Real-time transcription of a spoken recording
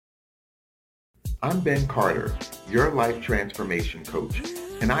I'm Ben Carter, your life transformation coach,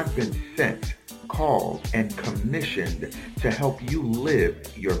 and I've been sent, called, and commissioned to help you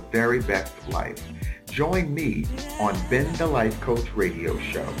live your very best life. Join me on BenTheLifeCoach Radio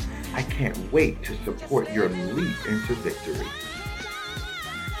Show. I can't wait to support your leap into victory.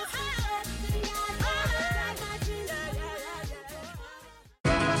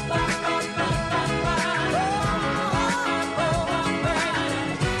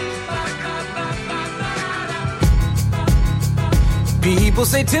 People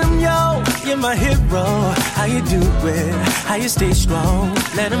say, Tim, yo, you're my hero. How you do it? How you stay strong?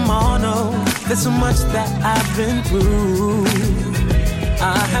 Let them all know there's so much that I've been through.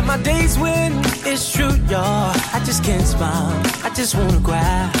 I have my days when it's true, y'all. I just can't smile. I just wanna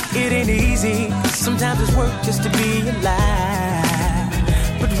cry. It ain't easy. Sometimes it's work just to be alive.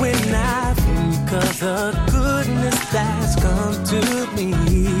 But when I think of the goodness that's come to me,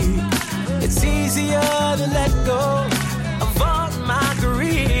 it's easier to let go of all my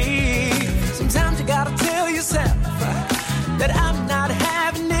grief. Sometimes you gotta tell yourself that I'm not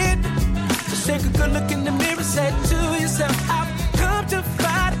having it. Just take a good look in the mirror, say to yourself, I've come to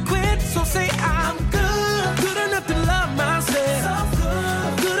fight or quit. So say I'm good, good enough to love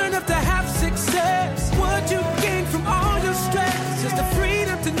myself, good enough to have success. What you gain from all your stress is the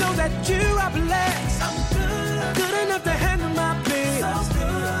freedom to know that you are blessed. I'm good enough to handle my bills,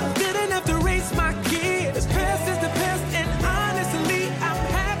 good enough to raise my kids. Past is the past, and honestly, I'm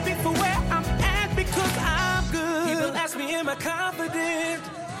happy for where I'm at because I'm good. People ask me, am I confident?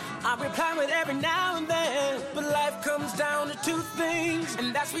 I reply with every now and then, but life comes down to two things,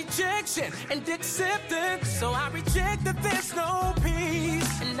 and that's rejection and acceptance. So I reject that there's no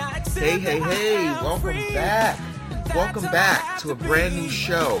peace, and I accept. Hey, welcome back to a brand new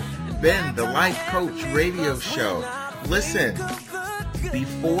show, Ben the Life Coach Radio Show. Listen,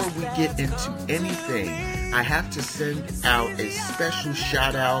 before we get into anything, I have to send out a special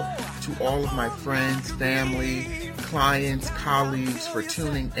shout out to all of my friends, family, clients, colleagues for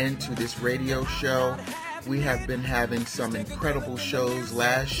tuning into this radio show. We have been having some incredible shows.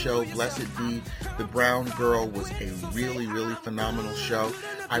 Last show, Blessed Be the Brown Girl, was a really, really phenomenal show.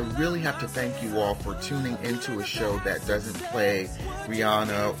 I really have to thank you all for tuning into a show that doesn't play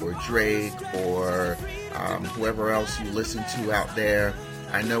Rihanna or Drake or whoever else you listen to out there.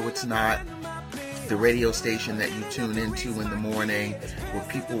 I know it's not the radio station that you tune into in the morning where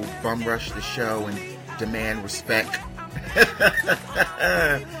people bum rush the show and demand respect.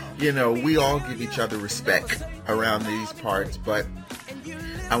 You know, we all give each other respect around these parts, but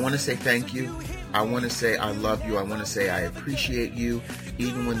I want to say thank you. I want to say I love you. I want to say I appreciate you,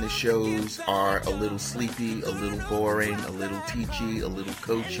 even when the shows are a little sleepy, a little boring, a little teachy, a little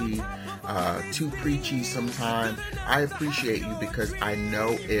coachy, too preachy sometimes. I appreciate you because I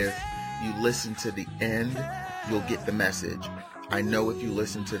know if you listen to the end, you'll get the message. I know if you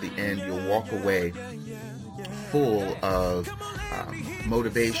listen to the end, you'll walk away full of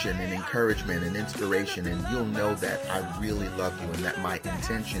motivation and encouragement and inspiration, and you'll know that I really love you and that my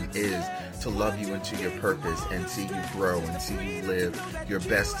intention is to love you into your purpose and see you grow and see you live your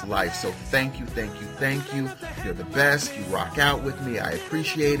best life. So thank you, thank you, thank you. You're the best. You rock out with me. I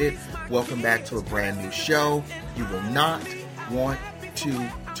appreciate it. Welcome back to a brand new show. You will not want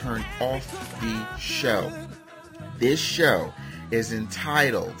to turn off the show. This show is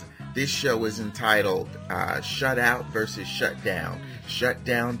entitled Shut Out versus Shut Down. Shut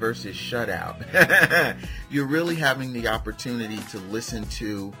Down versus Shut Out. You're really having the opportunity to listen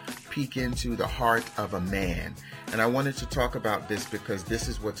to, peek into the heart of a man. And I wanted to talk about this because this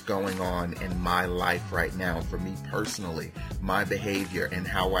is what's going on in my life right now for me personally, my behavior and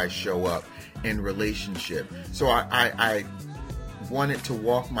how I show up in relationship. So I wanted to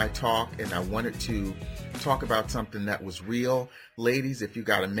walk my talk, and I wanted to talk about something that was real. Ladies, if you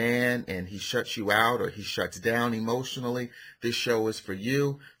got a man and he shuts you out or he shuts down emotionally, this show is for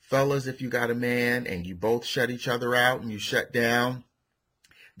you. Fellas, if you got a man and you both shut each other out and you shut down,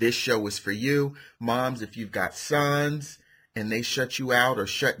 this show is for you. Moms, if you've got sons and they shut you out or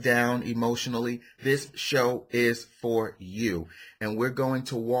shut down emotionally, this show is for you. And we're going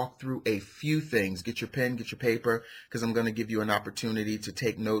to walk through a few things. Get your pen, get your paper, because I'm going to give you an opportunity to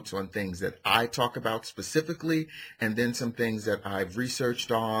take notes on things that I talk about specifically, and then some things that I've researched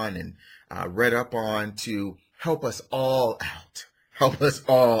on and read up on to help us all out. Help us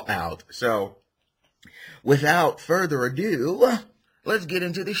all out. So without further ado, let's get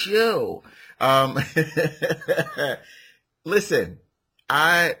into the show. Listen,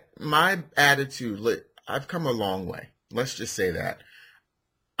 my attitude, I've come a long way. Let's just say that.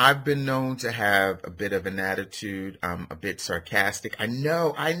 I've been known to have a bit of an attitude, a bit sarcastic. I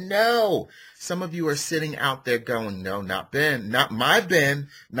know. Some of you are sitting out there going, no, not Ben, not my Ben,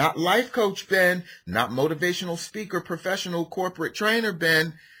 not life coach Ben, not motivational speaker, professional corporate trainer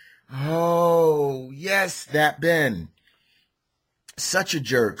Ben. Oh, yes, that Ben. Such a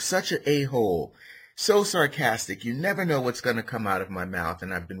jerk, such an a-hole, so sarcastic. You never know what's going to come out of my mouth,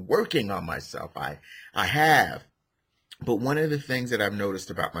 and I've been working on myself. I have. But one of the things that I've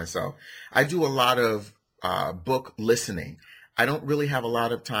noticed about myself, I do a lot of book listening. I don't really have a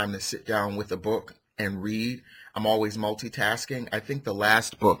lot of time to sit down with a book and read. I'm always multitasking. I think the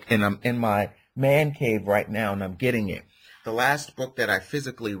last book, and I'm in my man cave right now, and I'm getting it. The last book that I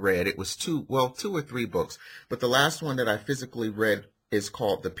physically read, it was two or three books, but the last one that I physically read is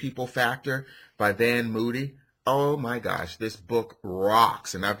called The People Factor by Van Moody. Oh my gosh, this book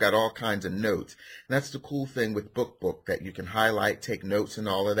rocks, and I've got all kinds of notes. And that's the cool thing with book that you can highlight, take notes and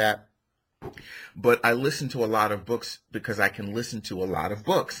all of that. But I listen to a lot of books because I can listen to a lot of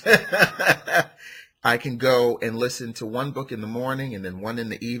books. I can go and listen to one book in the morning and then one in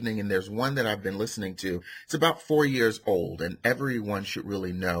the evening. And there's one that I've been listening to. It's about 4 years old, and everyone should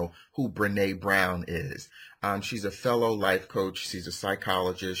really know who Brene Brown is. She's a fellow life coach. She's a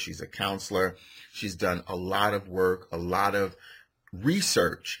psychologist. She's a counselor. She's done a lot of work, a lot of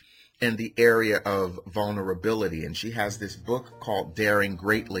research in the area of vulnerability. And she has this book called Daring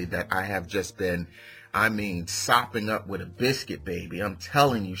Greatly that I have just been, sopping up with a biscuit, baby. I'm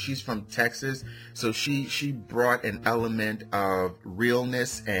telling you, she's from Texas. So she brought an element of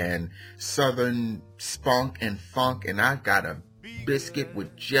realness and Southern spunk and funk. And I've got a biscuit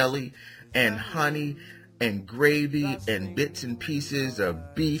with jelly and honey and gravy and bits and pieces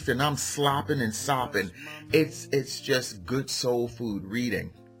of beef, and I'm slopping and sopping. It's just good soul food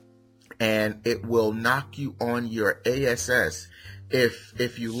reading. And it will knock you on your ASS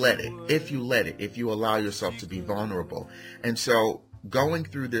if you let it, if you allow yourself to be vulnerable. And so going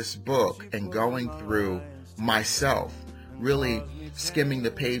through this book and going through myself, really skimming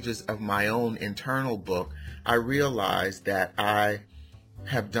the pages of my own internal book, I realized that I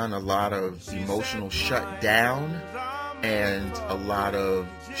have done a lot of emotional shutdown and a lot of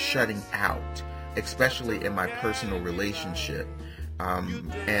shutting out, especially in my personal relationship.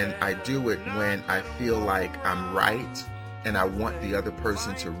 And I do it when I feel like I'm right and I want the other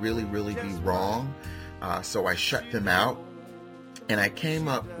person to really, really be wrong. So I shut them out. And I came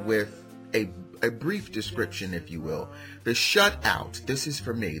up with a brief description, if you will. The shut out, this is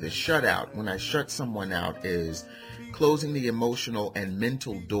for me, the shut out, when I shut someone out, is closing the emotional and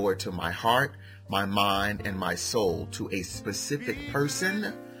mental door to my heart, my mind, and my soul to a specific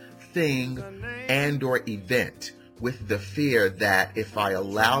person, thing, and or event, with the fear that if I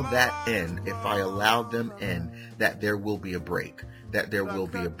allow that in, if I allow them in, that there will be a break, that there will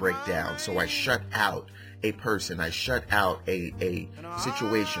be a breakdown. So I shut out a person, I shut out a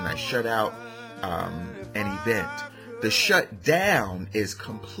situation, I shut out an event. The shutdown is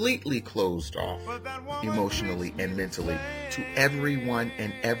completely closed off emotionally and mentally to everyone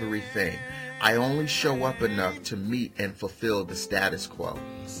and everything. I only show up enough to meet and fulfill the status quo.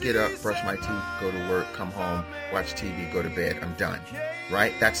 Get up, brush my teeth, go to work, come home, watch TV, go to bed. I'm done.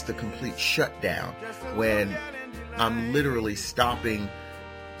 Right? That's the complete shutdown, when I'm literally stopping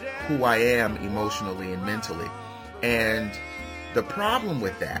who I am emotionally and mentally. And the problem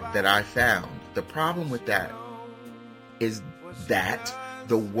with that I found, the problem with that is that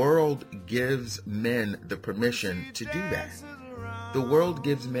the world gives men the permission to do that. The world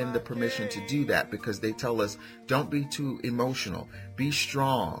gives men the permission to do that because they tell us, don't be too emotional, be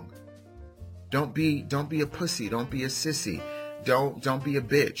strong. Don't be a pussy, don't be a sissy. Don't be a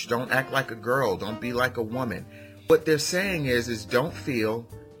bitch, don't act like a girl, don't be like a woman. What they're saying is don't feel,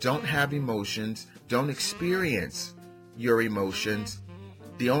 don't have emotions, don't experience your emotions.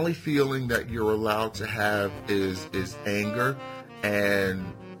 The only feeling that you're allowed to have is anger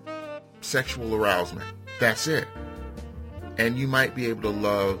and sexual arousement. That's it. And you might be able to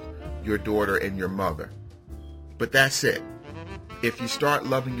love your daughter and your mother, but that's it. If you start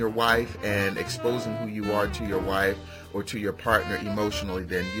loving your wife and exposing who you are to your wife or to your partner emotionally,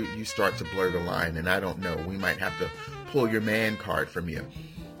 then you start to blur the line. And I don't know, we might have to pull your man card from you.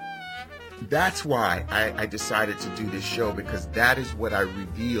 That's why I decided to do this show, because that is what I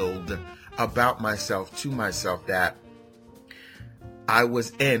revealed about myself to myself, that I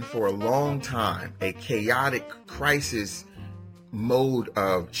was in for a long time, a chaotic crisis mode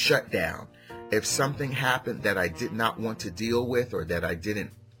of shutdown. If something happened that I did not want to deal with or that I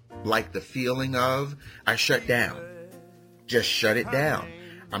didn't like the feeling of, I shut down. Just shut it down.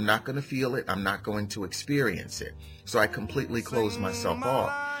 I'm not going to feel it. I'm not going to experience it. So I completely closed myself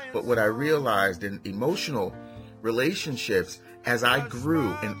off. But what I realized in emotional relationships, as I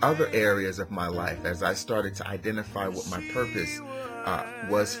grew in other areas of my life, as I started to identify what my purpose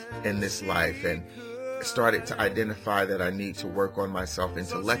was in this life, and started to identify that I need to work on myself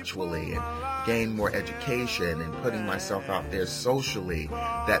intellectually and gain more education and putting myself out there socially,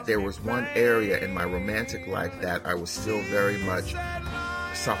 that there was one area in my romantic life that I was still very much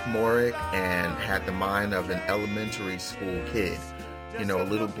sophomoric and had the mind of an elementary school kid. You know, a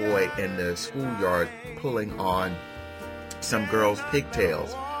little boy in the schoolyard pulling on some girl's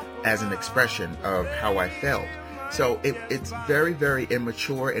pigtails as an expression of how I felt. So it's very, very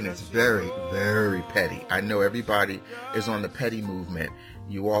immature, and it's very, very petty. I know everybody is on the petty movement.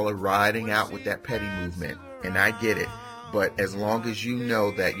 You all are riding out with that petty movement, and I get it. But as long as you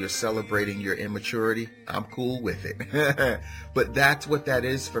know that you're celebrating your immaturity, I'm cool with it. But that's what that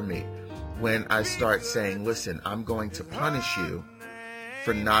is for me. When I start saying, listen, I'm going to punish you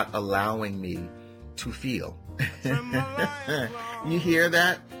for not allowing me to feel. You hear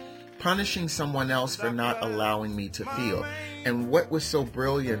that? Punishing someone else for not allowing me to feel. And what was so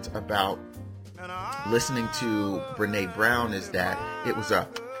brilliant about listening to Brene Brown is that it was a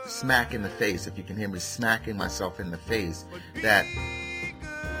smack in the face, if you can hear me smacking myself in the face, that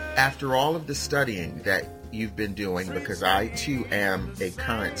after all of the studying that you've been doing, because I too am a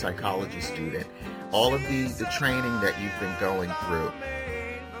current psychology student, all of the training that you've been going through,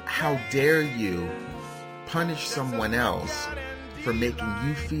 how dare you punish someone else for making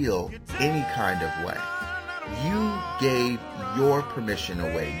you feel any kind of way? You gave your permission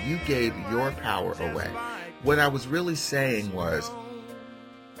away. You gave your power away. What I was really saying was,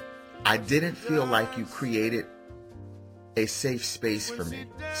 I didn't feel like you created a safe space for me.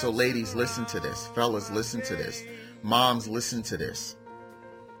 So ladies, listen to this. Fellas, listen to this. Moms, listen to this.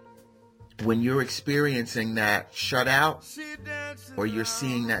 When you're experiencing that shutout, or you're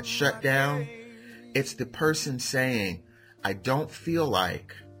seeing that shutdown, it's the person saying, I don't feel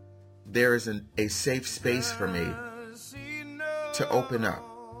like there is a safe space for me to open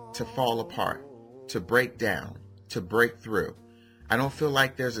up, to fall apart, to break down, to break through. I don't feel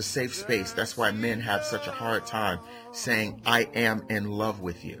like there's a safe space. That's why men have such a hard time saying, I am in love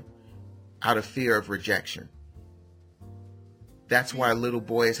with you, out of fear of rejection. That's why little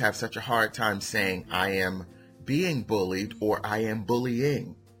boys have such a hard time saying, I am being bullied, or I am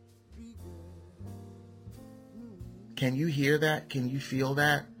bullying. Can you hear that? Can you feel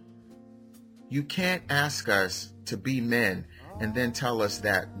that? You can't ask us to be men and then tell us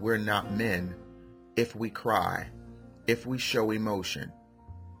that we're not men if we cry, if we show emotion.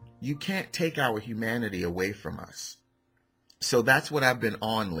 You can't take our humanity away from us. So that's what I've been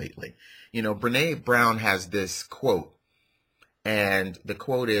on lately. You know, Brene Brown has this quote, and the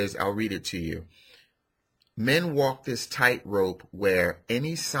quote is, I'll read it to you. Men walk this tightrope where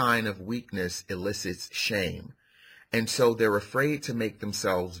any sign of weakness elicits shame. And so they're afraid to make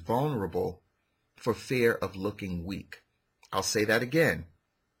themselves vulnerable for fear of looking weak. I'll say that again.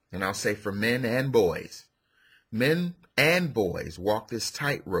 And I'll say for men and boys. Men and boys walk this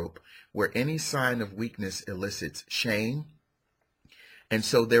tightrope where any sign of weakness elicits shame. And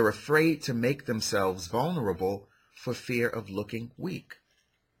so they're afraid to make themselves vulnerable for fear of looking weak.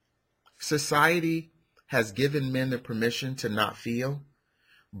 Society has given men the permission to not feel,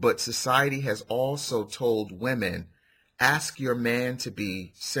 but society has also told women, ask your man to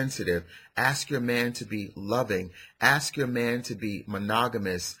be sensitive. Ask your man to be loving. Ask your man to be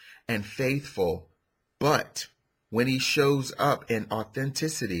monogamous and faithful. But when he shows up in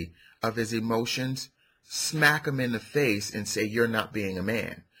authenticity of his emotions, smack him in the face and say, you're not being a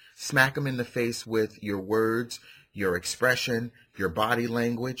man. Smack him in the face with your words, your expression, your body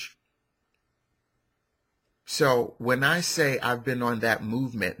language. So when I say I've been on that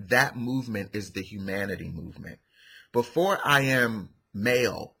movement is the humanity movement. Before I am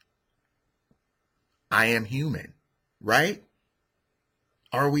male, I am human, right?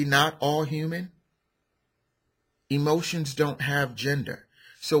 Are we not all human? Emotions don't have gender.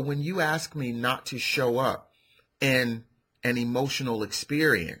 So when you ask me not to show up in an emotional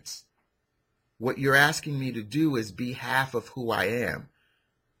experience, what you're asking me to do is be half of who I am.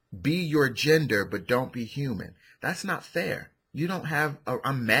 Be your gender, but don't be human. That's not fair. You don't have,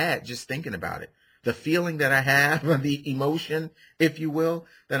 I'm mad just thinking about it. The feeling that I have, the emotion, if you will,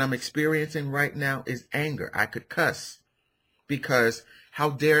 that I'm experiencing right now is anger. I could cuss, because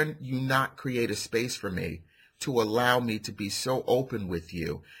how dare you not create a space for me to allow me to be so open with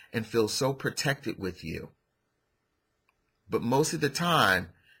you and feel so protected with you. But most of the time,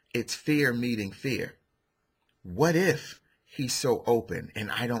 it's fear meeting fear. What if he's so open and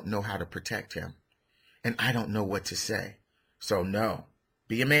I don't know how to protect him and I don't know what to say? So no,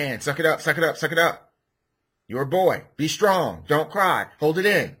 Be a man. Suck it up, suck it up, suck it up. You're a boy. Be strong. Don't cry. Hold it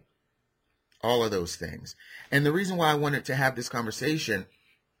in. All of those things. And the reason why I wanted to have this conversation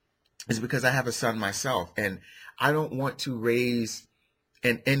is because I have a son myself, and I don't want to raise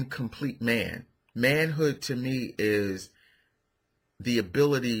an incomplete man. Manhood to me is the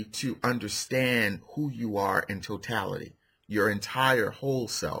ability to understand who you are in totality, your entire whole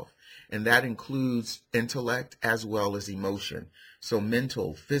self. And that includes intellect as well as emotion. So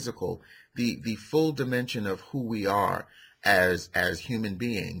mental, physical, the full dimension of who we are as human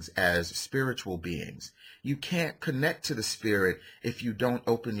beings, as spiritual beings. You can't connect to the spirit if you don't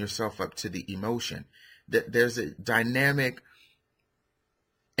open yourself up to the emotion. There's a dynamic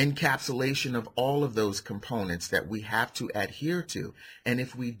encapsulation of all of those components that we have to adhere to. And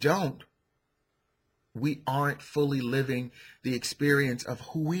if we don't, we aren't fully living the experience of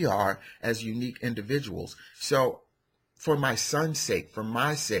who we are as unique individuals. So for my son's sake, for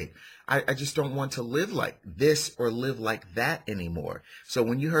my sake, I just don't want to live like this or live like that anymore. So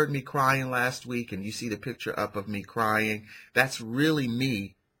when you heard me crying last week and you see the picture up of me crying, that's really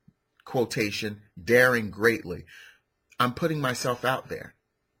me, quotation, daring greatly. I'm putting myself out there.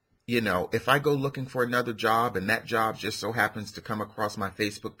 You know, if I go looking for another job and that job just so happens to come across my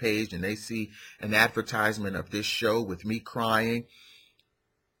Facebook page and they see an advertisement of this show with me crying,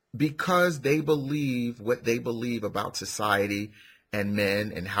 because they believe what they believe about society and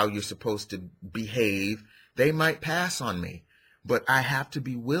men and how you're supposed to behave, they might pass on me. But I have to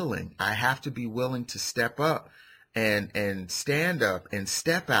be willing. I have to be willing to step up and stand up and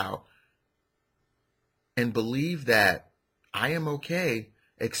step out and believe that I am okay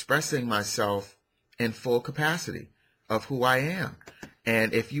expressing myself in full capacity of who I am.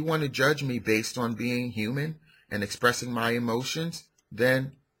 And if you want to judge me based on being human and expressing my emotions,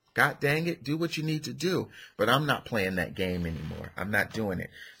 then God dang it, do what you need to do. But I'm not playing that game anymore. I'm not doing it.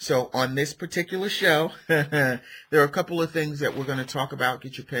 So on this particular show, there are a couple of things that we're going to talk about.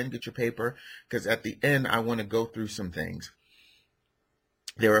 Get your pen, get your paper, because at the end, I want to go through some things.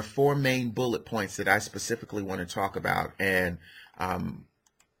 There are 4 main bullet points that I specifically want to talk about. And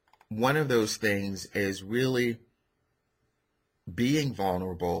one of those things is really being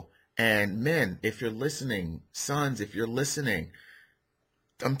vulnerable. And men, if you're listening, sons, if you're listening,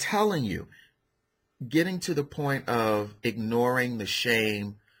 I'm telling you, getting to the point of ignoring the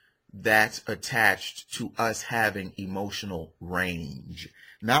shame that's attached to us having emotional range.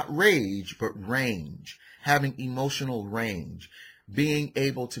 Not rage, but range. Having emotional range. Being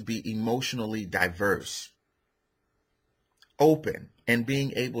able to be emotionally diverse. Open. And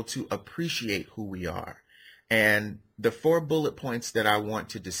being able to appreciate who we are. And the 4 bullet points that I want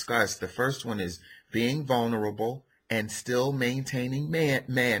to discuss, the first one is being vulnerable and still maintaining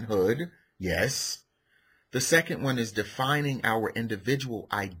manhood. Yes. The second one is defining our individual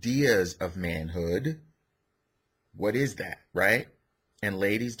ideas of manhood. What is that, right? And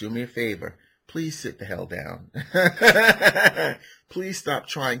ladies, do me a favor. Please sit the hell down. Please stop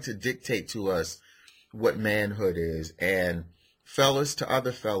trying to dictate to us what manhood is. And fellas, to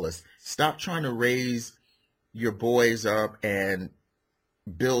other fellas, stop trying to raise your boys up and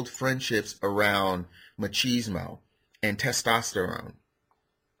build friendships around machismo and testosterone.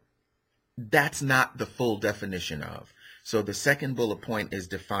 That's not the full definition of. So the second bullet point is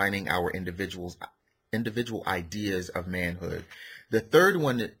defining our individual ideas of manhood. The third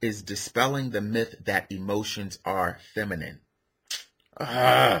one is dispelling the myth that emotions are feminine.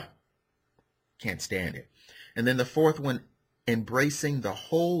 Can't stand it. And then the fourth one, embracing the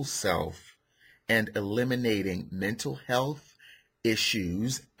whole self and eliminating mental health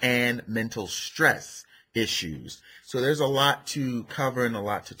issues and mental stress issues. So there's a lot to cover and a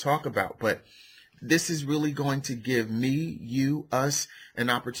lot to talk about, but this is really going to give me, you, us an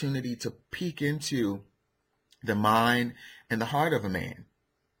opportunity to peek into the mind and the heart of a man,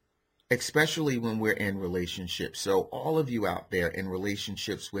 especially when we're in relationships. So all of you out there in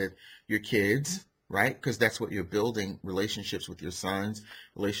relationships with your kids, right? Because that's what you're building, relationships with your sons,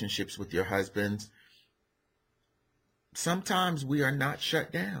 relationships with your husbands. Sometimes we are not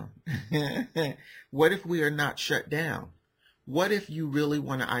shut down. What if we are not shut down? What if you really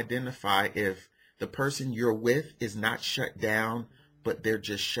want to identify if the person you're with is not shut down, but they're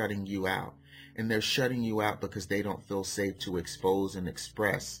just shutting you out? And they're shutting you out because they don't feel safe to expose and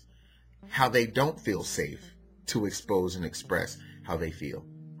express how they don't feel safe to expose and express how they feel.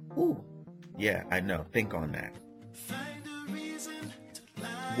 Ooh, yeah, I know. Think on that.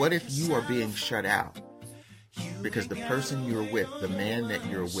 What if you are being shut out because the person you're with, the man that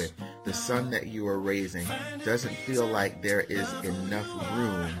you're with, the son that you are raising doesn't feel like there is enough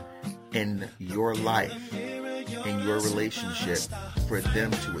room in your life in your relationship for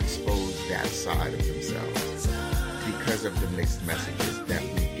them to expose that side of themselves because of the mixed messages that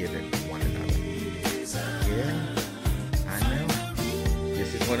we've given one another. Yeah, I know.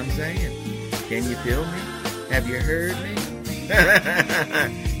 This is what I'm saying. Can you feel me? Have you heard me?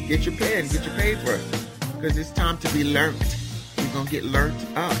 Get your pen, get your paper, because it's time to be learnt. We're going to get learnt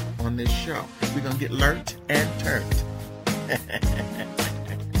up on this show. We're going to get learnt and turned.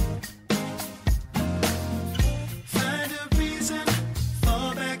 Find a reason,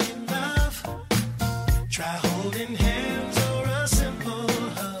 fall back in love. Try holding hands or a simple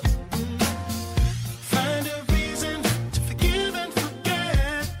hug. Find a reason to forgive and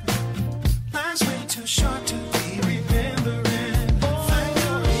forget. Life's way too short to be remembering. Find a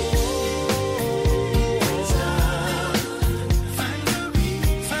reason. Find a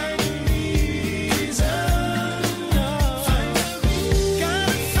reason. Find a reason.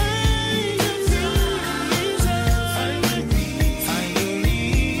 Gotta find a reason. Find a reason.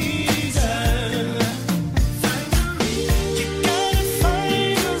 Find a reason. You gotta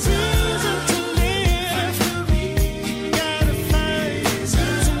find a reason to live. You gotta find a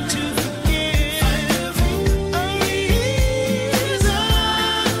reason to forgive. A reason.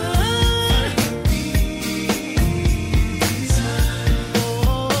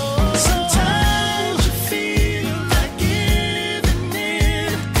 Sometimes you feel like giving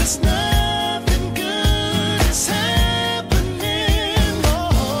in, 'cause nothing good is happening.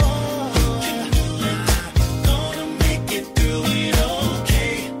 Gonna make it through it,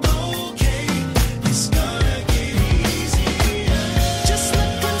 okay. It's gonna get easier. Just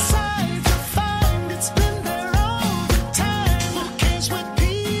look inside to find it's been there all the time. Who cares what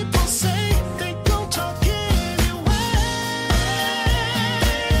people say? They don't talk anyway.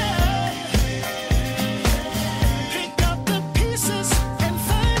 Pick up the pieces and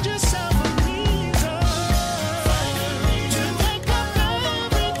find yourself a reason. Find a reason to wake up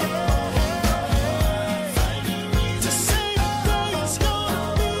every day. Find a reason to say today's gonna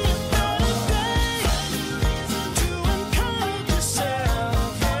be a better day. To encourage yourself.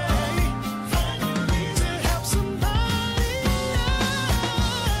 Find a reason to help somebody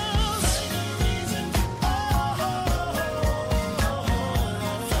else.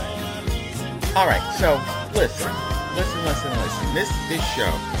 All right, so listen. This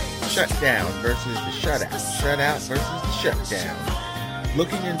show, shut down versus the shutout versus the shutdown.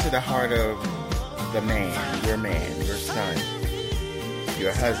 Looking into the heart of the man, your son,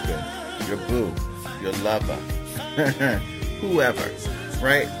 your husband, your boo, your lover, whoever,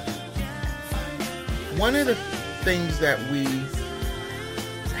 right? One of the things that we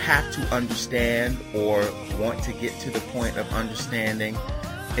have to understand or want to get to the point of understanding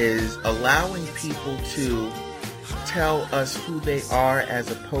is allowing people to tell us who they are as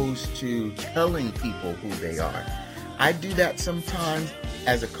opposed to telling people who they are. I do that sometimes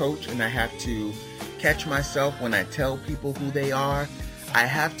as a coach, and I have to catch myself when I tell people who they are. I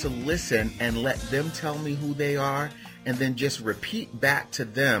have to listen and let them tell me who they are, and then just repeat back to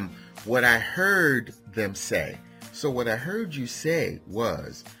them what I heard them say. So what I heard you say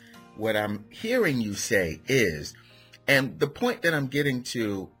was, what I'm hearing you say is, and the point that I'm getting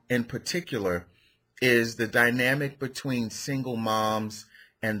to in particular is the dynamic between single moms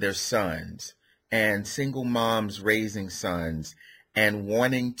and their sons, and single moms raising sons and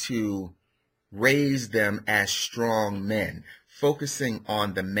wanting to raise them as strong men, focusing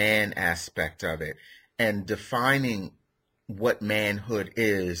on the man aspect of it and defining what manhood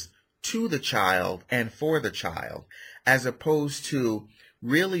is to the child and for the child, as opposed to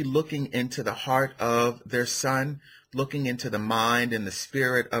really looking into the heart of their son, looking into the mind and the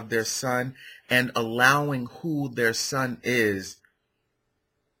spirit of their son, and allowing who their son is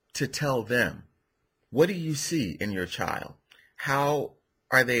to tell them. What do you see in your child? How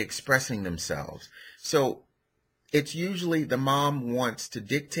are they expressing themselves? So it's usually the mom wants to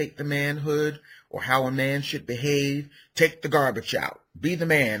dictate the manhood or how a man should behave. Take the garbage out. Be the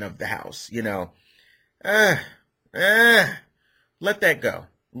man of the house, you know. Let that go.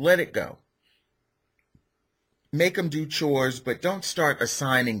 Let it go. Make them do chores, but don't start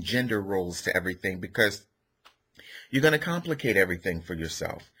assigning gender roles to everything, because you're going to complicate everything for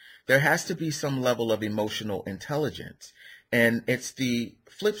yourself. There has to be some level of emotional intelligence. And it's the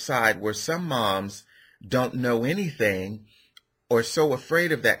flip side where some moms don't know anything or so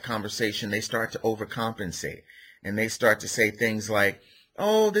afraid of that conversation, they start to overcompensate. And they start to say things like,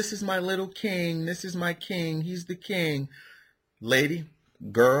 oh, this is my little king. This is my king. He's the king. Lady,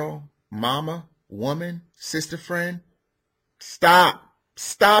 girl, mama, woman, sister, friend, stop.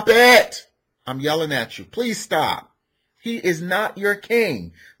 Stop it. I'm yelling at you. Please stop. He is not your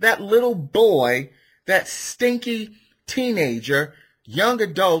king. That little boy That stinky teenager, young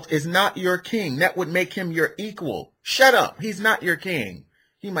adult is not your king. That would make him your equal. Shut up. He's not your king.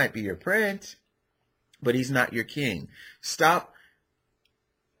 He might be your prince, but he's not your king. Stop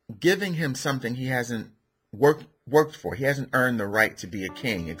giving him something he hasn't worked for. He hasn't earned the right to be a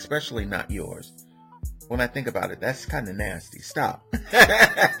king, especially not yours. When I think about it, that's kind of nasty. Stop.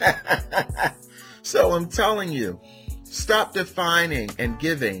 So I'm telling you, stop defining and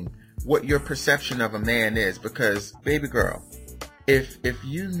giving what your perception of a man is, because, baby girl, if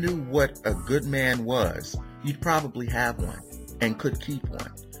you knew what a good man was, you'd probably have one and could keep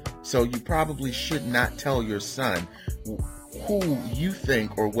one. So you probably should not tell your son who you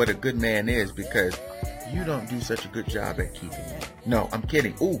think or what a good man is, because you don't do such a good job at keeping it. No, I'm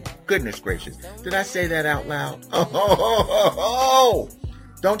kidding. Ooh, goodness gracious. Did I say that out loud? Oh.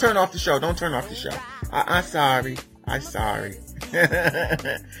 Don't turn off the show. Don't turn off the show. I'm sorry.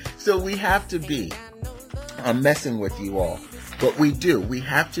 So we have to be, I'm messing with you all, but we do. We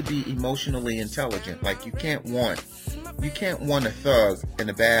have to be emotionally intelligent. Like, you can't want a thug and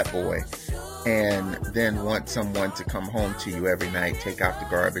a bad boy and then want someone to come home to you every night, take out the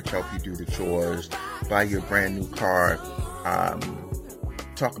garbage, help you do the chores, buy you a brand new car,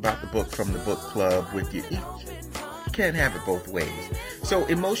 talk about the book from the book club with you. You can't have it both ways. So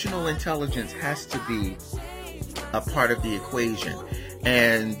emotional intelligence has to be a part of the equation.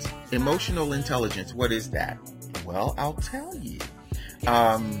 And emotional intelligence, what is that? Well, I'll tell you.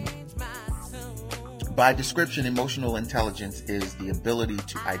 By description, emotional intelligence is the ability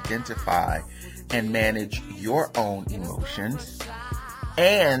to identify and manage your own emotions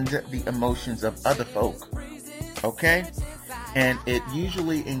and the emotions of other folk. Okay? And it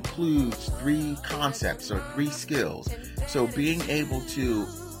usually includes 3 concepts or 3 skills. So being able to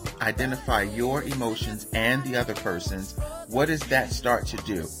identify your emotions and the other person's, what does that start to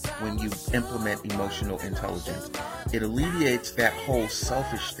do when you implement emotional intelligence? It alleviates that whole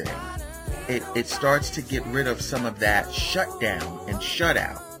selfish thing. It starts to get rid of some of that shutdown and shut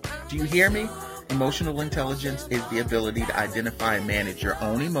out. Do you hear me? Emotional intelligence is the ability to identify and manage your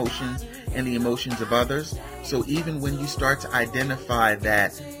own emotions and the emotions of others. So even when you start to identify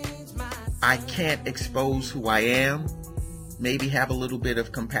that I can't expose who I am, maybe have a little bit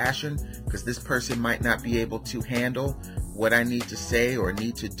of compassion, because this person might not be able to handle what I need to say or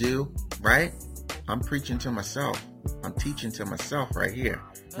need to do, right? I'm preaching to myself. I'm teaching to myself right here,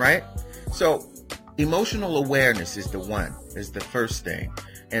 right? So emotional awareness is the first thing.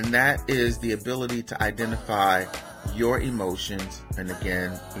 And that is the ability to identify your emotions and,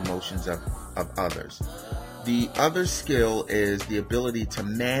 again, emotions of others. The other skill is the ability to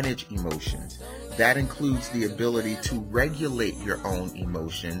manage emotions. That includes the ability to regulate your own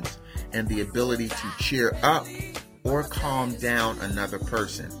emotions and the ability to cheer up or calm down another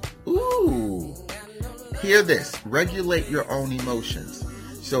person. Ooh, hear this. Regulate your own emotions.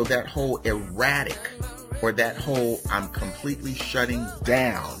 So that whole erratic or that whole I'm completely shutting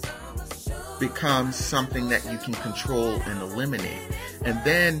down becomes something that you can control and eliminate. And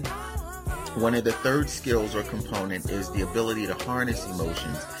then one of the third skills or component is the ability to harness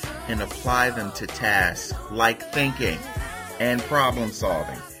emotions and apply them to tasks like thinking and problem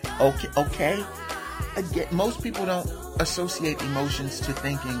solving. Okay. Again, most people don't associate emotions to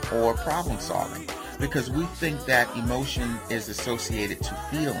thinking or problem solving, because we think that emotion is associated to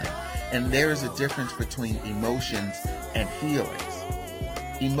feeling. And there is a difference between emotions and feelings.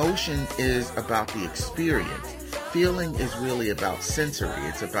 Emotion is about the experience. Feeling is really about sensory.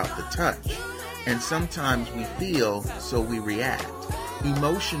 It's about the touch. And sometimes we feel, so we react.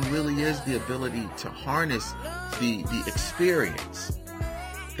 Emotion really is the ability to harness the experience,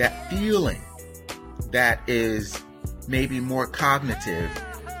 that feeling that is maybe more cognitive,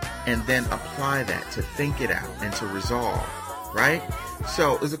 and then apply that to think it out and to resolve, right?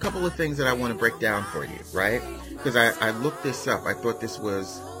 So there's a couple of things that I want to break down for you, right? Because I looked this up. I thought this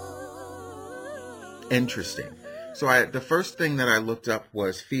was interesting. So the first thing that I looked up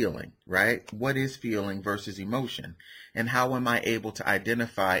was feeling, right? What is feeling versus emotion? And how am I able to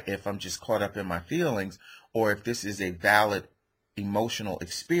identify if I'm just caught up in my feelings or if this is a valid emotional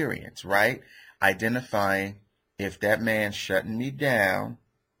experience, right? Identifying if that man's shutting me down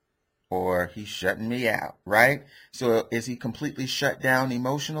or he's shutting me out, right? So is he completely shut down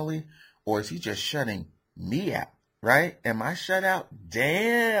emotionally, or is he just shutting me out, right? Am I shut out?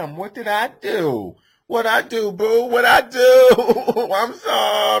 Damn, what did I do? What I do, boo? What I do? I'm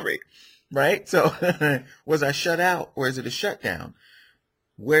sorry, right? So was I shut out, or is it a shutdown?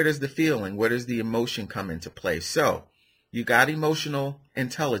 Where does the feeling, where does the emotion come into play? So you got emotional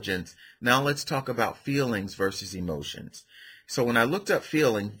intelligence. Now let's talk about feelings versus emotions. So when I looked up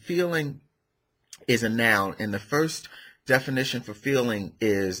feeling is a noun, and the first definition for feeling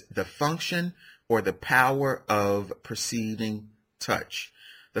is the function or the power of perceiving touch.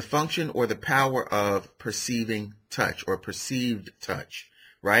 The function or the power of perceiving touch or perceived touch,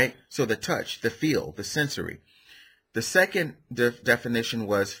 right? So the touch, the feel, the sensory. The second definition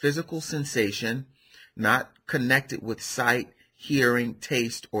was physical sensation, not connected with sight, hearing,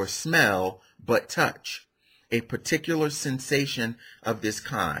 taste, or smell, but touch. A particular sensation of this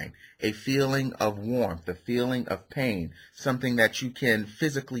kind, a feeling of warmth, a feeling of pain, something that you can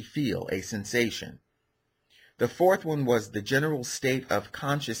physically feel, a sensation. The fourth one was the general state of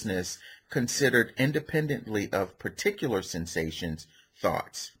consciousness considered independently of particular sensations,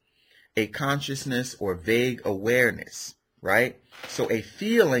 thoughts. A consciousness or vague awareness, right? So a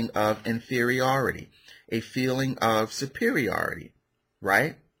feeling of inferiority, a feeling of superiority,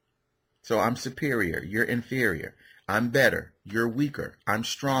 right? So I'm superior, you're inferior. I'm better, you're weaker, I'm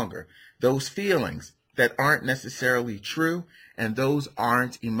stronger. Those feelings that aren't necessarily true, and those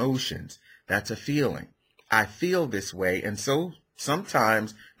aren't emotions. That's a feeling. I feel this way, and so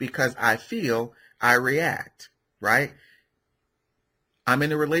sometimes because I feel, I react, right? I'm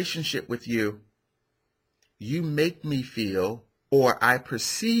in a relationship with you. You make me feel, or I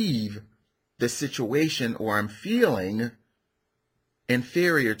perceive the situation, or I'm feeling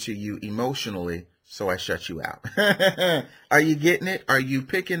inferior to you emotionally, so I shut you out. Are you getting it? Are you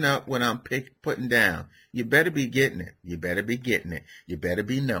picking up what I'm putting down? You better be getting it. You better be getting it. You better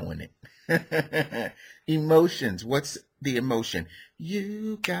be knowing it. Emotions. What's the emotion?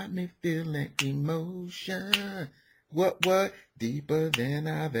 You got me feeling emotion. What? Deeper than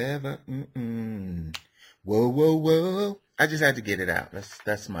I've ever. Whoa, whoa, whoa. I just had to get it out. That's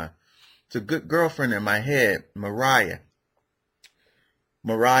it's a good girlfriend in my head, Mariah.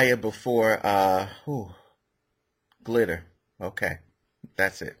 Mariah before, glitter. Okay.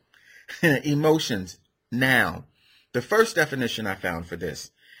 That's it. Emotions. Noun. The first definition I found for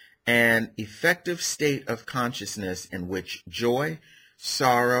this: an effective state of consciousness in which joy,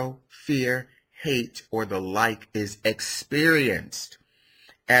 sorrow, fear, hate, or the like is experienced,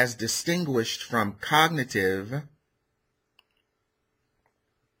 as distinguished from cognitive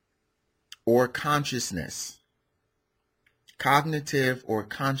or consciousness. Cognitive or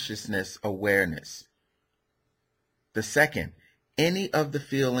consciousness awareness. The second, any of the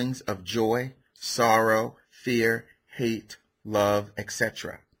feelings of joy, sorrow, fear, hate, love,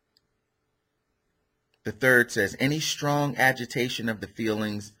 etc. The third says any strong agitation of the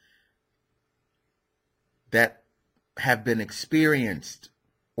feelings that have been experienced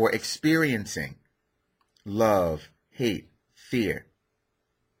or experiencing: love, hate, fear.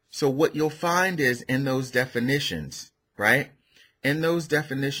 So what you'll find is in those definitions, right? In those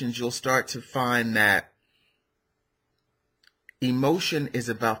definitions, you'll start to find that emotion is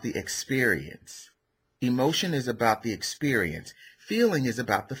about the experience. Emotion is about the experience. Feeling is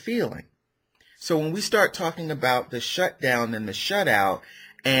about the feeling. So when we start talking about the shutdown and the shutout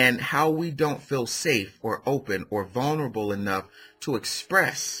and how we don't feel safe or open or vulnerable enough to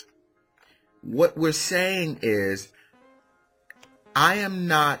express, what we're saying is, I am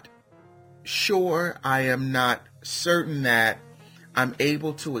not sure, I am not certain that I'm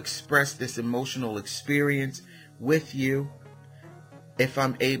able to express this emotional experience with you if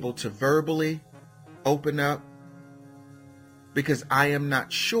I'm able to verbally open up, because I am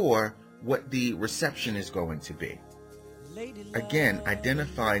not sure what the reception is going to be. Again,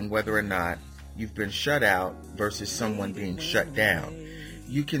 identifying whether or not you've been shut out versus someone being shut down.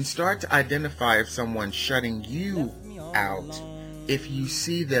 You can start to identify if someone's shutting you out if you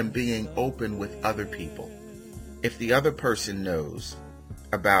see them being open with other people. If the other person knows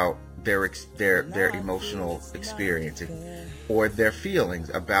about their emotional experience or their feelings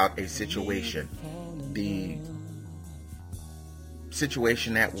about a situation, the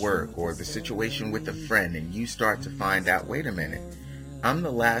situation at work or the situation with a friend, and you start to find out, wait a minute, I'm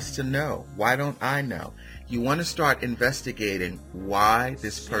the last to know. Why don't I know? You want to start investigating why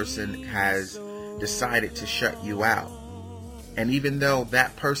this person has decided to shut you out. And even though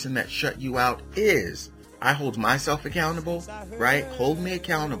that person that shut you out I hold myself accountable, right? Hold me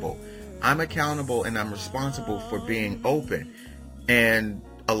accountable. I'm accountable and I'm responsible for being open and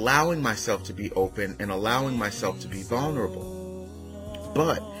allowing myself to be open and allowing myself to be vulnerable.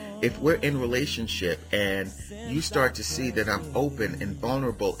 But if we're in relationship and you start to see that I'm open and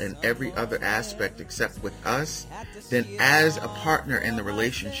vulnerable in every other aspect except with us, then as a partner in the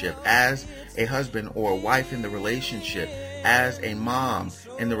relationship, as a husband or a wife in the relationship, as a mom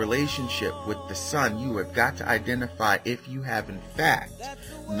in the relationship with the son, you have got to identify if you have in fact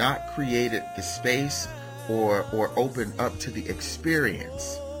not created the space or opened up to the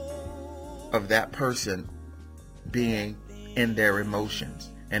experience of that person being in their emotions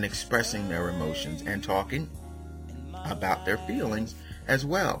and expressing their emotions and talking about their feelings as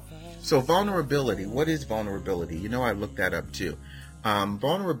well. So vulnerability, what is vulnerability? You know, I looked that up too.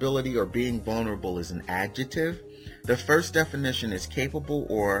 Vulnerability, or being vulnerable, is an adjective. The first definition is capable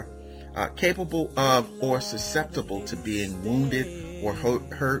of or susceptible to being wounded or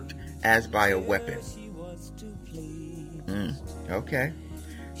hurt as by a weapon. Okay.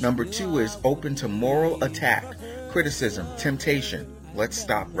 Number 2 is open to moral attack, criticism, temptation. Let's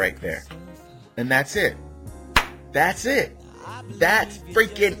stop right there. And that's it. That's it. That's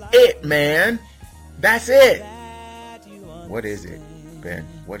freaking it, man. That's it. What is it, Ben?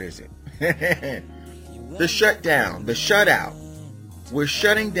 What is it? The shutdown, the shutout. We're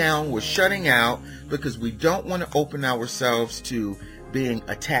shutting down, we're shutting out because we don't want to open ourselves to being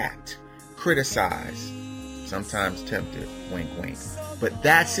attacked, criticized, sometimes tempted, wink, wink. But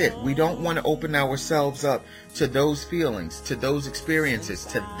that's it. We don't want to open ourselves up to those feelings, to those experiences,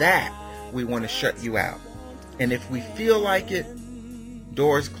 to that. We want to shut you out. And if we feel like it,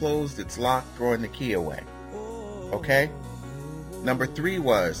 doors closed, it's locked, throwing the key away. Okay? Number 3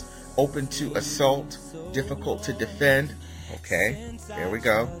 was open to assault, difficult to defend. Okay, there we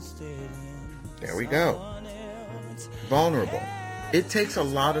go. There we go. Vulnerable. It takes a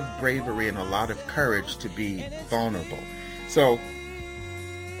lot of bravery and a lot of courage to be vulnerable. So,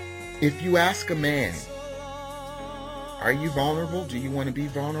 if you ask a man, are you vulnerable? Do you want to be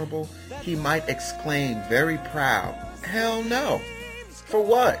vulnerable? He might exclaim, very proud, hell no. For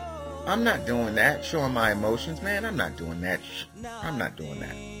what? I'm not doing that, showing my emotions. Man, I'm not doing that. I'm not doing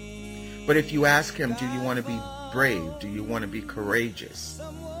that. But if you ask him, do you want to be brave? Do you want to be courageous?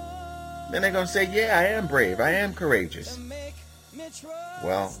 Then they're going to say, yeah, I am brave. I am courageous.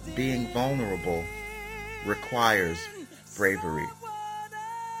 Well, being vulnerable requires bravery.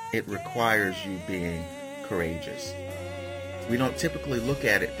 It requires you being courageous. We don't typically look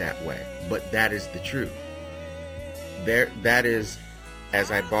at it that way, but that is the truth. That is, as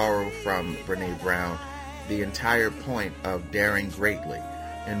I borrow from Brene Brown, the entire point of daring greatly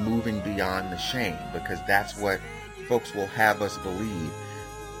and moving beyond the shame, because that's what folks will have us believe.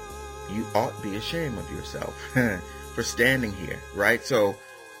 You ought to be ashamed of yourself for standing here, right? So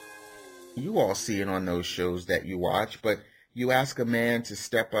you all see it on those shows that you watch, but you ask a man to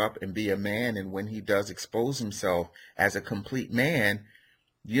step up and be a man, and when he does expose himself as a complete man,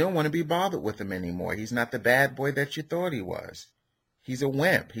 you don't want to be bothered with him anymore. He's not the bad boy that you thought he was. He's a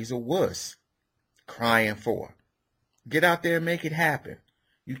wimp. He's a wuss. Crying for. Get out there and make it happen.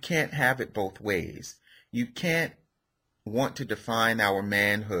 You can't have it both ways. You can't want to define our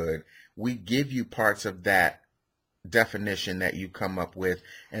manhood. We give you parts of that definition that you come up with,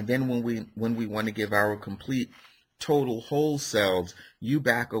 and then when we want to give our complete, total, whole selves, you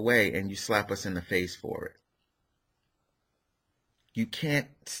back away and you slap us in the face for it. You can't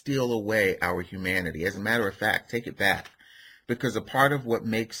steal away our humanity. As a matter of fact, take it back. Because a part of what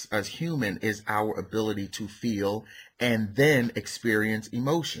makes us human is our ability to feel and then experience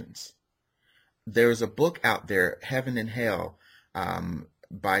emotions. There's a book out there, Heaven and Hell,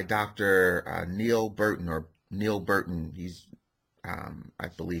 by Dr. Neil Burton. He's, I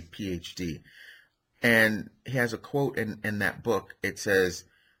believe, PhD. And he has a quote in that book. It says,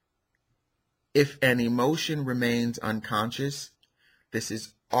 if an emotion remains unconscious, this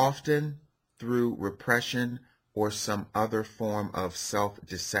is often through repression or some other form of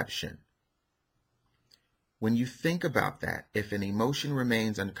self-deception. When you think about that, if an emotion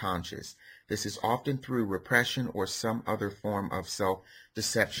remains unconscious, this is often through repression or some other form of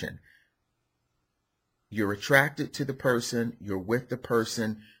self-deception. You're attracted to the person, you're with the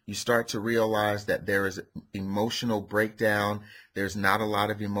person, you start to realize that there is emotional breakdown, there's not a lot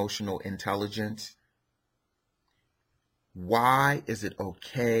of emotional intelligence. Why is it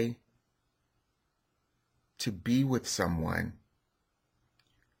okay to be with someone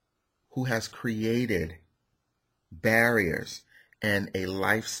who has created barriers and a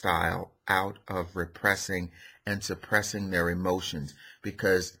lifestyle out of repressing and suppressing their emotions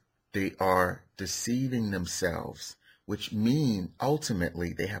because they are deceiving themselves, which mean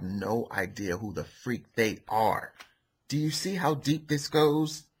ultimately they have no idea who the freak they are? Do you see how deep this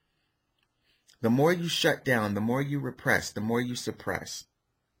goes? The more you shut down, the more you repress, the more you suppress,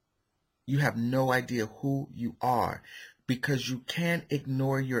 you have no idea who you are because you can't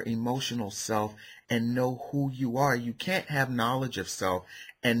ignore your emotional self and know who you are. You can't have knowledge of self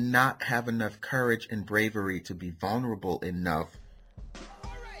and not have enough courage and bravery to be vulnerable enough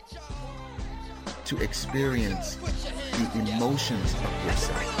to experience the emotions of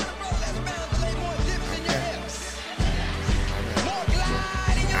yourself. Okay?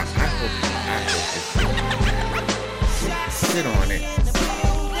 I Sit on it.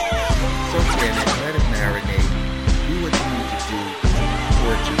 Soak in it. Let it marinate. Do what you need to do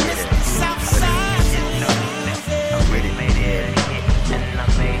for it to get in. I really made it, and I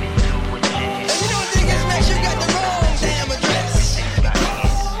made it to a jam. You know what thing is, make sure you got the wrong damn address.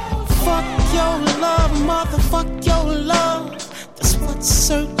 Fuck your love, motherfuck your love. That's what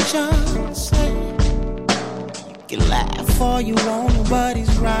surgeons say. You can laugh all you want, but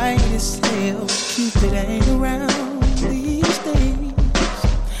he's right as hell. Cupid ain't around these days.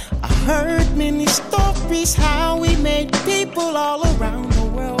 I heard many stories how we made people all around the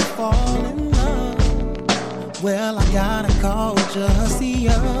world fall in love. Well, I got a call just the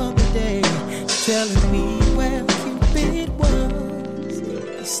other day telling me where Cupid was.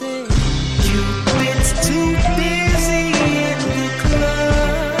 He said, Cupid's too busy in the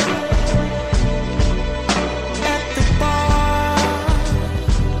club, at the bar,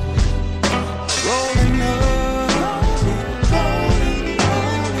 rolling up,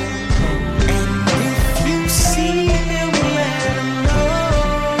 and if you see him, let him know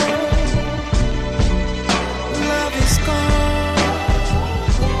love is gone.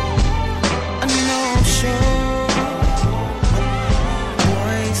 A no-show,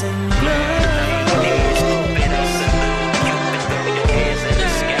 poison blood.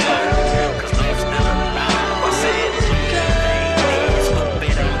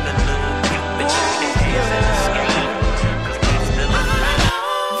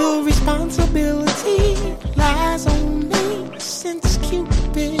 The responsibility lies on me since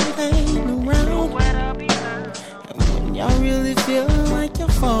Cupid ain't around. And when y'all really feel like you're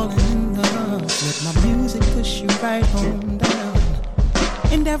falling in love, let my music push you right on down.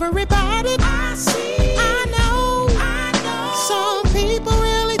 And everybody I see, I know, some people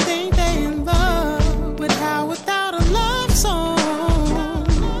really think they in love, but how without a love song,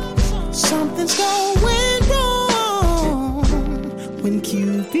 something's going wrong when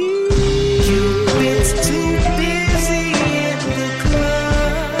Cupid's too busy in the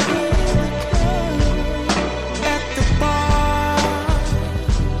club, at the bar,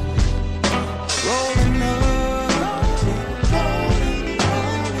 rolling up,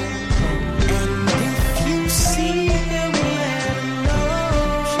 and if you see him, let him know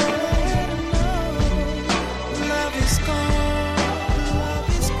love is gone,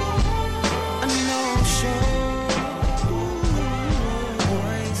 a no-show,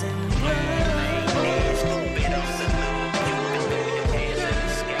 poison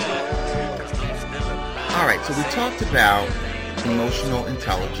All right, so we talked about emotional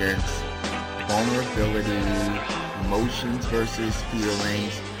intelligence, vulnerability, emotions versus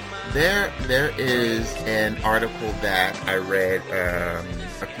feelings. There is an article that I read a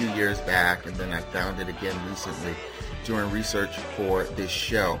few years back, and then I found it again recently doing research for this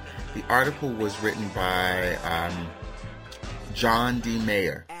show. The article was written by John D.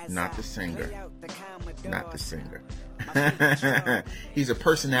 Mayer, not the singer. He's a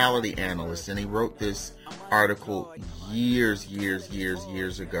personality analyst, and he wrote this article years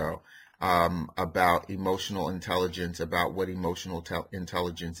ago about emotional intelligence, about what emotional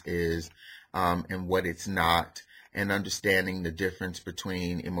intelligence is and what it's not, and understanding the difference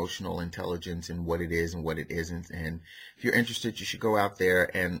between emotional intelligence and what it is and what it isn't. And if you're interested, you should go out there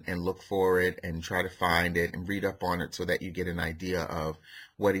and look for it and try to find it and read up on it so that you get an idea of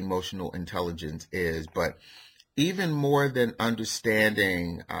what emotional intelligence is. But even more than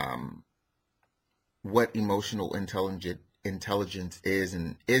understanding what emotional intelligence is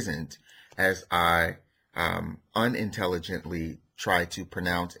and isn't, as I unintelligently try to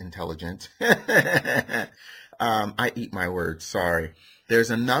pronounce intelligent, I eat my words, sorry.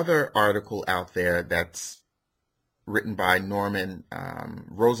 There's another article out there that's written by Norman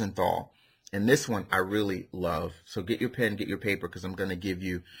Rosenthal, and this one I really love. So get your pen, get your paper, because I'm going to give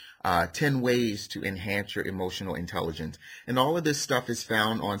you 10 ways to enhance your emotional intelligence. And all of this stuff is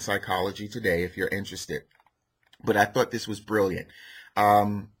found on Psychology Today if you're interested. But I thought this was brilliant.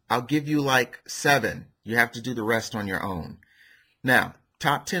 I'll give you like 7. You have to do the rest on your own. Now,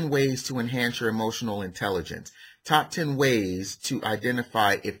 top 10 ways to enhance your emotional intelligence. Top 10 ways to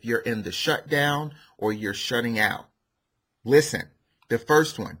identify if you're in the shutdown or you're shutting out. Listen, the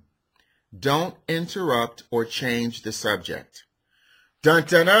first one. Don't interrupt or change the subject. Dun,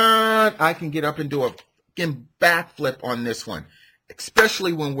 dun, dun. I can get up and do a fucking backflip on this one,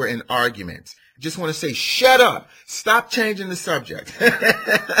 especially when we're in arguments. I just want to say, shut up. Stop changing the subject.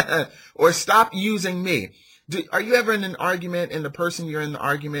 Or stop using me. Are you ever in an argument and the person you're in the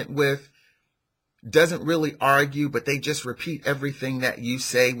argument with doesn't really argue, but they just repeat everything that you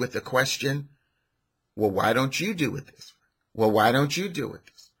say with a question? Well, why don't you do it this way? Well, why don't you do it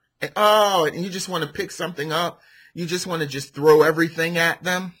this way? And you just want to pick something up You just want to just throw everything at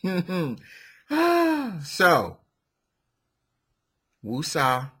them? So,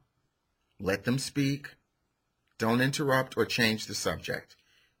 woosah, let them speak. Don't interrupt or change the subject.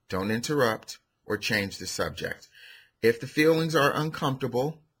 Don't interrupt or change the subject. If the feelings are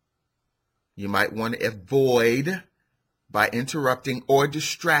uncomfortable, you might want to avoid by interrupting or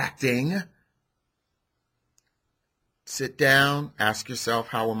distracting. Sit down, ask yourself,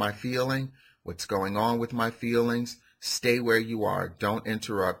 how am I feeling? What's going on with my feelings? Stay where you are. Don't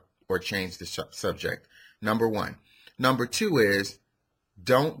interrupt or change the subject. Number one. Number two is,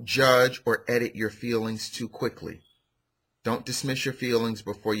 don't judge or edit your feelings too quickly. Don't dismiss your feelings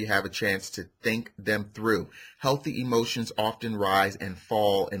before you have a chance to think them through. Healthy emotions often rise and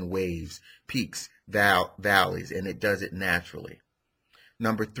fall in waves, peaks, valleys, and it does it naturally.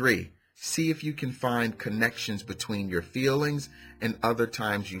 Number three, see if you can find connections between your feelings and other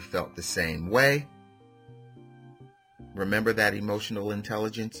times you felt the same way. Remember that emotional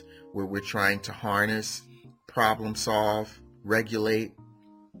intelligence where we're trying to harness, problem solve, regulate.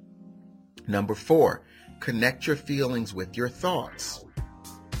 Number four, connect your feelings with your thoughts.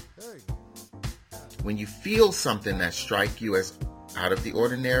 When you feel something that strikes you as out of the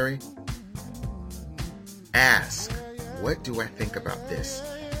ordinary, ask, what do I think about this?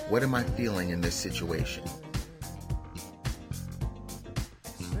 What am I feeling in this situation?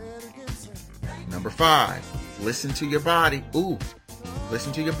 Number five, listen to your body. Ooh,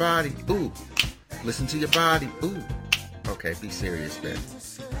 listen to your body. Ooh, listen to your body. Ooh. Okay, be serious, Ben.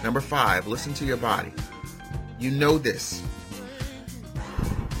 Number five, listen to your body. You know this.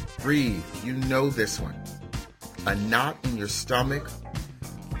 Breathe. You know this one. A knot in your stomach.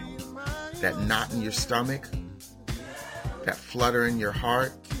 That knot in your stomach. That flutter in your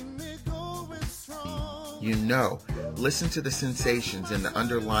heart. You know. Listen to the sensations and the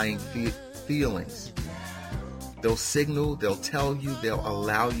underlying feelings. They'll signal, they'll tell you, they'll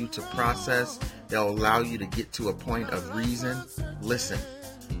allow you to process, they'll allow you to get to a point of reason. Listen.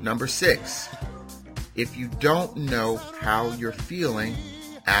 Number six, if you don't know how you're feeling,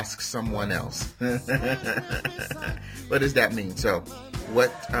 ask someone else. What does that mean? So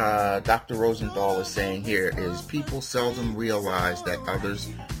what Dr. Rosenthal is saying here is people seldom realize that others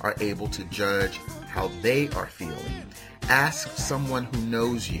are able to judge how they are feeling. Ask someone who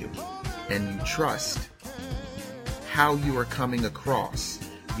knows you and you trust how you are coming across.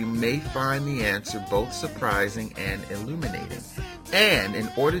 You may find the answer both surprising and illuminating. And in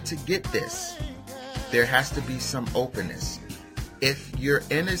order to get this, there has to be some openness. If you're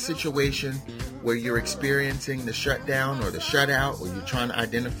in a situation where you're experiencing the shutdown or the shutout, or you're trying to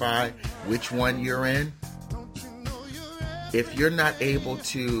identify which one you're in, if you're not able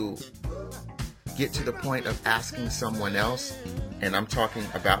to get to the point of asking someone else, and I'm talking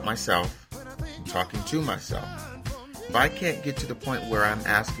about myself, I'm talking to myself. If I can't get to the point where I'm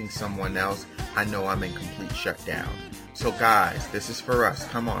asking someone else, I know I'm in complete shutdown. So guys, this is for us.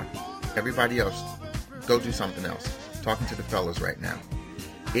 Come on. Everybody else, go do something else. Talking to the fellas right now.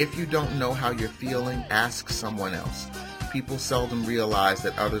 If you don't know how you're feeling, ask someone else. People seldom realize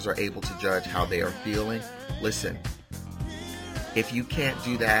that others are able to judge how they are feeling. Listen, if you can't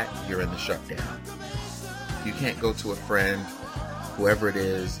do that, you're in the shutdown. If you can't go to a friend, whoever it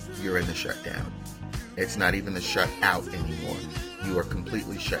is, you're in the shutdown. It's not even the shut out anymore. You are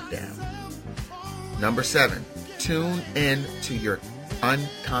completely shut down. Number 7, tune in to your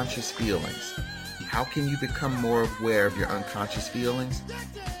unconscious feelings. How can you become more aware of your unconscious feelings?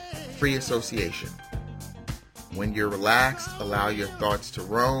 Free association. When you're relaxed, allow your thoughts to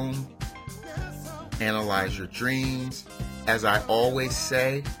roam. Analyze your dreams. As I always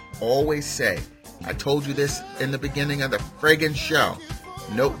say, I told you this in the beginning of the friggin' show.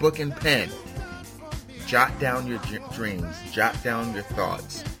 Notebook and pen. Jot down your dreams. Jot down your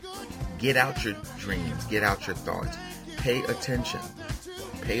thoughts. Get out your dreams. Get out your thoughts. Pay attention.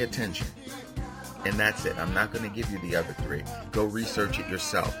 Pay attention. And that's it. I'm not going to give you the other 3. Go research it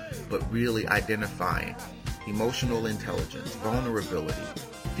yourself. But really identifying emotional intelligence, vulnerability,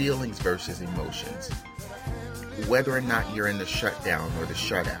 feelings versus emotions, whether or not you're in the shutdown or the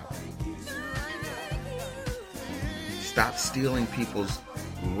shutout. Stop stealing people's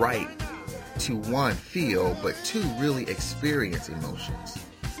right to, 1, feel, but 2, really experience emotions.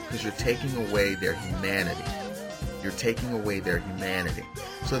 Because you're taking away their humanity. You're taking away their humanity.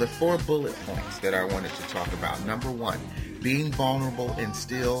 So the 4 bullet points that I wanted to talk about. Number 1, being vulnerable and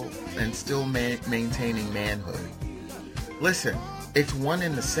still maintaining manhood. Listen, it's one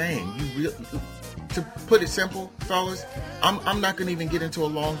and the same. To put it simple, fellas, I'm not going to even get into a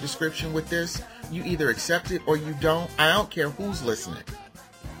long description with this. You either accept it or you don't. I don't care who's listening.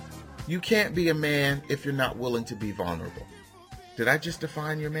 You can't be a man if you're not willing to be vulnerable. Did I just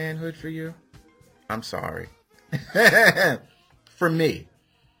define your manhood for you? I'm sorry. For me,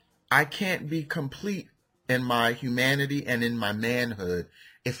 I can't be complete in my humanity and in my manhood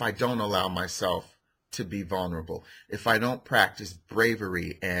if I don't allow myself to be vulnerable, if I don't practice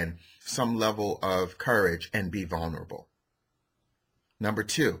bravery and some level of courage and be vulnerable. Number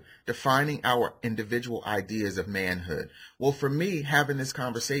 2, defining our individual ideas of manhood. Well, for me, having this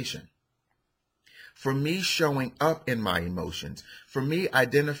conversation, for me showing up in my emotions, for me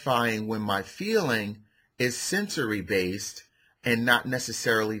identifying when my feeling is sensory based and not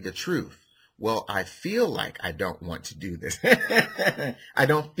necessarily the truth. Well, I feel like I don't want to do this. I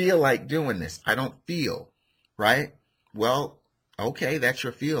don't feel like doing this. I don't feel, right? Well, okay, that's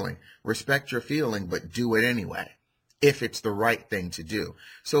your feeling. Respect your feeling, but do it anyway, if it's the right thing to do.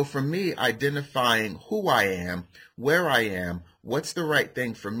 So for me, identifying who I am, where I am, what's the right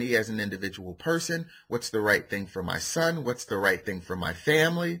thing for me as an individual person, what's the right thing for my son, what's the right thing for my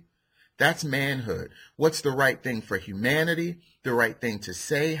family, that's manhood. What's the right thing for humanity, the right thing to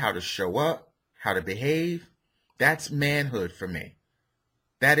say, how to show up, how to behave, that's manhood for me.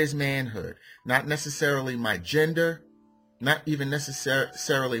 That is manhood. Not necessarily my gender, not even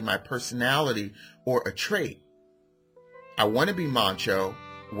necessarily my personality or a trait. I want to be macho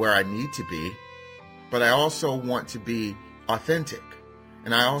where I need to be, but I also want to be authentic.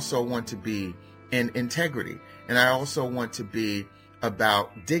 And I also want to be in integrity. And I also want to be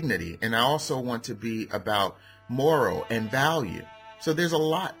about dignity. And I also want to be about moral and value. So there's a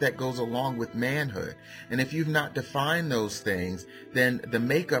lot that goes along with manhood. And if you've not defined those things, then the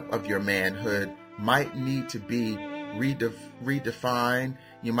makeup of your manhood might need to be redefined.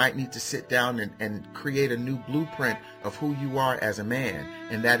 You might need to sit down and create a new blueprint of who you are as a man.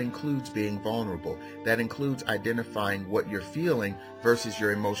 And that includes being vulnerable. That includes identifying what you're feeling versus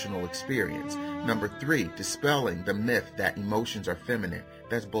your emotional experience. Number 3, dispelling the myth that emotions are feminine.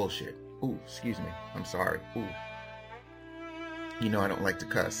 That's bullshit. Ooh, excuse me. I'm sorry. Ooh. You know I don't like to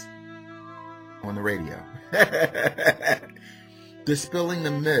cuss on the radio. Dispelling the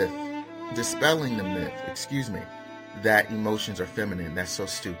myth, that emotions are feminine. That's so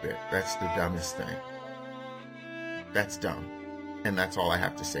stupid. That's the dumbest thing. That's dumb. And that's all I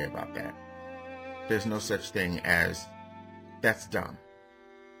have to say about that. There's no such thing as, that's dumb.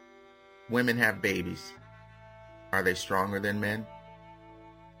 Women have babies. Are they stronger than men?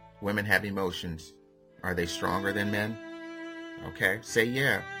 Women have emotions. Are they stronger than men? Okay, say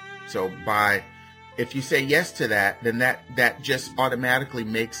yeah. So if you say yes to that, then that just automatically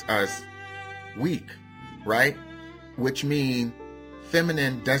makes us weak, right? Which means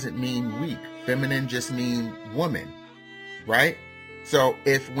feminine doesn't mean weak. Feminine just means woman, right? So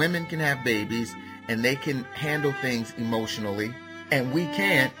if women can have babies and they can handle things emotionally and we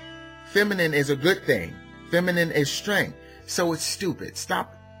can't, feminine is a good thing. Feminine is strength. So it's stupid.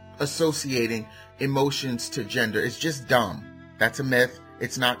 Stop associating emotions to gender. It's just dumb. That's a myth.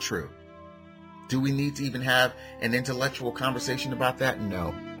 It's not true. Do we need to even have an intellectual conversation about that?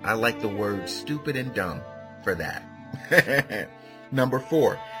 No. I like the word stupid and dumb for that. Number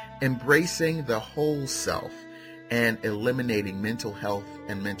 4, embracing the whole self and eliminating mental health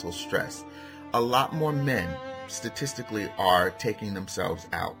and mental stress. A lot more men statistically are taking themselves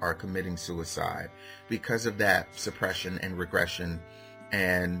out, are committing suicide because of that suppression and regression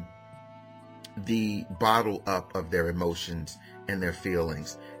and the bottle up of their emotions and their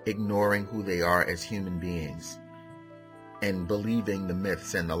feelings, ignoring who they are as human beings and believing the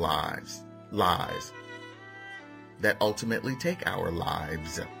myths and the lies that ultimately take our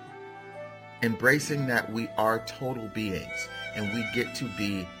lives. Embracing that we are total beings and we get to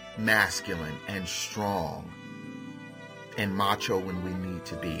be masculine and strong and macho when we need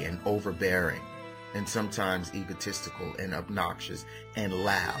to be, and overbearing and sometimes egotistical and obnoxious and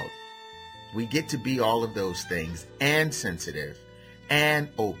loud. We get to be all of those things, and sensitive and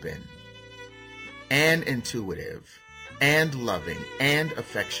open and intuitive and loving and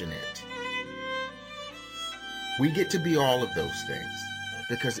affectionate. We get to be all of those things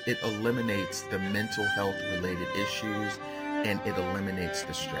because it eliminates the mental health related issues and it eliminates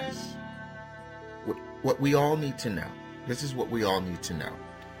the stress. What we all need to know, this is what we all need to know.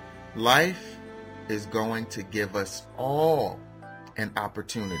 Life is going to give us all an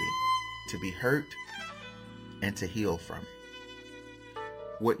opportunity to be hurt and to heal from it.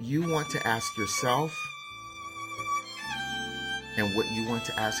 What you want to ask yourself and what you want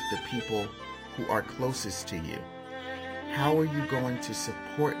to ask the people who are closest to you. How are you going to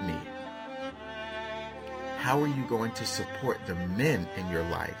support me? How are you going to support the men in your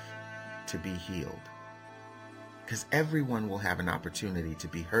life to be healed? Because everyone will have an opportunity to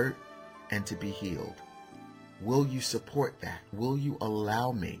be hurt and to be healed? Will you support that? Will you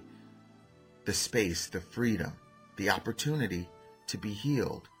allow me the space, the freedom, the opportunity to be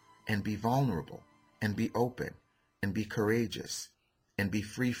healed and be vulnerable and be open and be courageous and be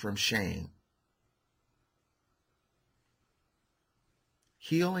free from shame?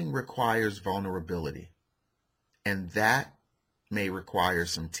 Healing requires vulnerability, and that may require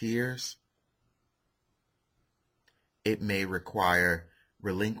some tears. It may require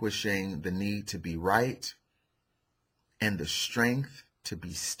relinquishing the need to be right and the strength to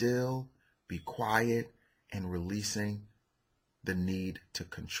be still, be quiet, and releasing the need to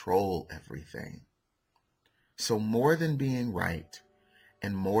control everything. So more than being right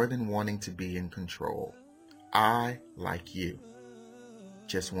and more than wanting to be in control, I, like you,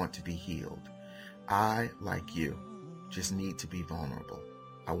 just want to be healed. I, like you, just need to be vulnerable.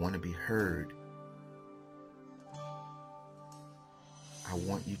 I want to be heard. I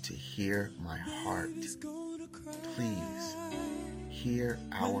want you to hear my heart. Please hear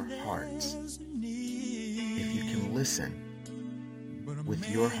our hearts. If you can listen with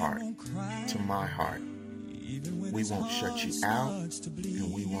your heart to my heart, we won't shut you out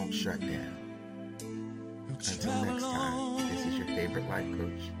and we won't shut down. Until next time, this is your favorite life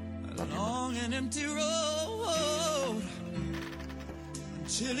coach. Love you much. Long and empty road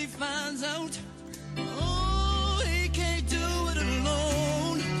until he finds out, oh, he can't do it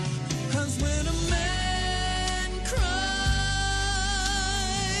alone. 'Cause when a man cries,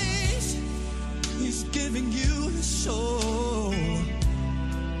 he's giving you his soul.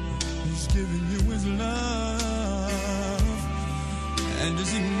 He's giving you his love and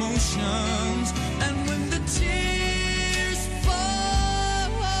his emotions. And when the tears fall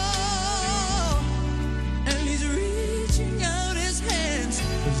and he's reaching out his hands,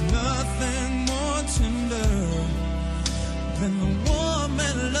 there's nothing more tender than the warm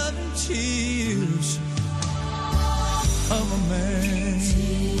and loving tears of a man.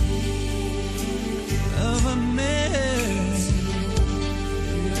 Of a man.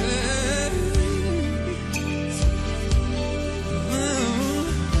 Yeah.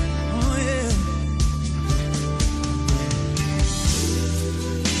 Oh, yeah.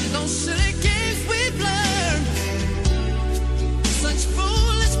 Those silly games we've learned, such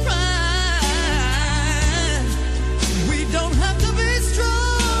foolish pride. We don't have to be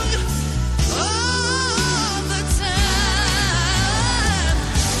strong all the time.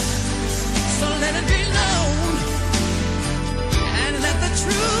 So let it be known and let the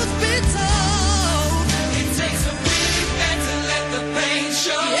truth be told. It takes a weak man to let the pain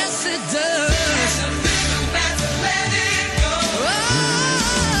show. Yes, it does. And a bigger man to let it go. Oh,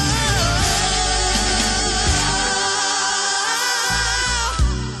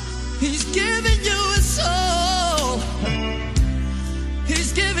 he's giving you his soul.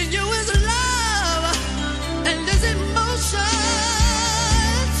 He's giving you his love and his emotions.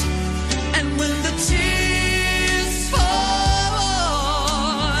 And when the tears fall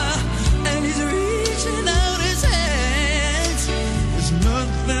and he's reaching out his hands, there's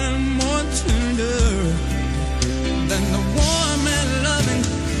nothing more tender than the warm and loving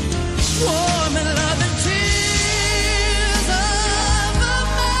tears of a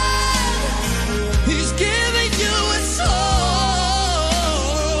man. He's giving you his soul.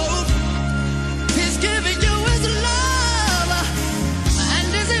 He's giving you his love and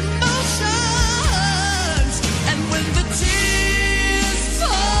his emotions. And when the tears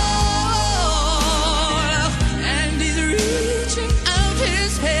fall and he's reaching out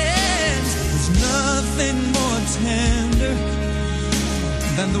his hands, there's nothing more tender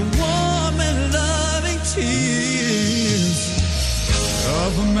than the warm and loving tears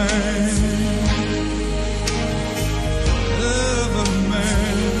of a man. Of a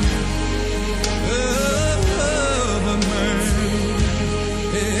man. Of a man.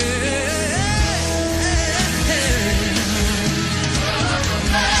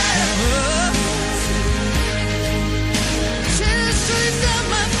 Tears streams down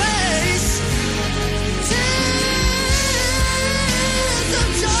my face. Tears of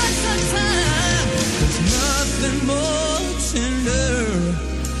joy sometimes. There's nothing more tender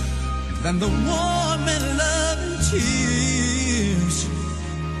than the warm and loving tears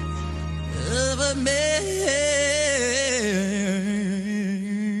of a man.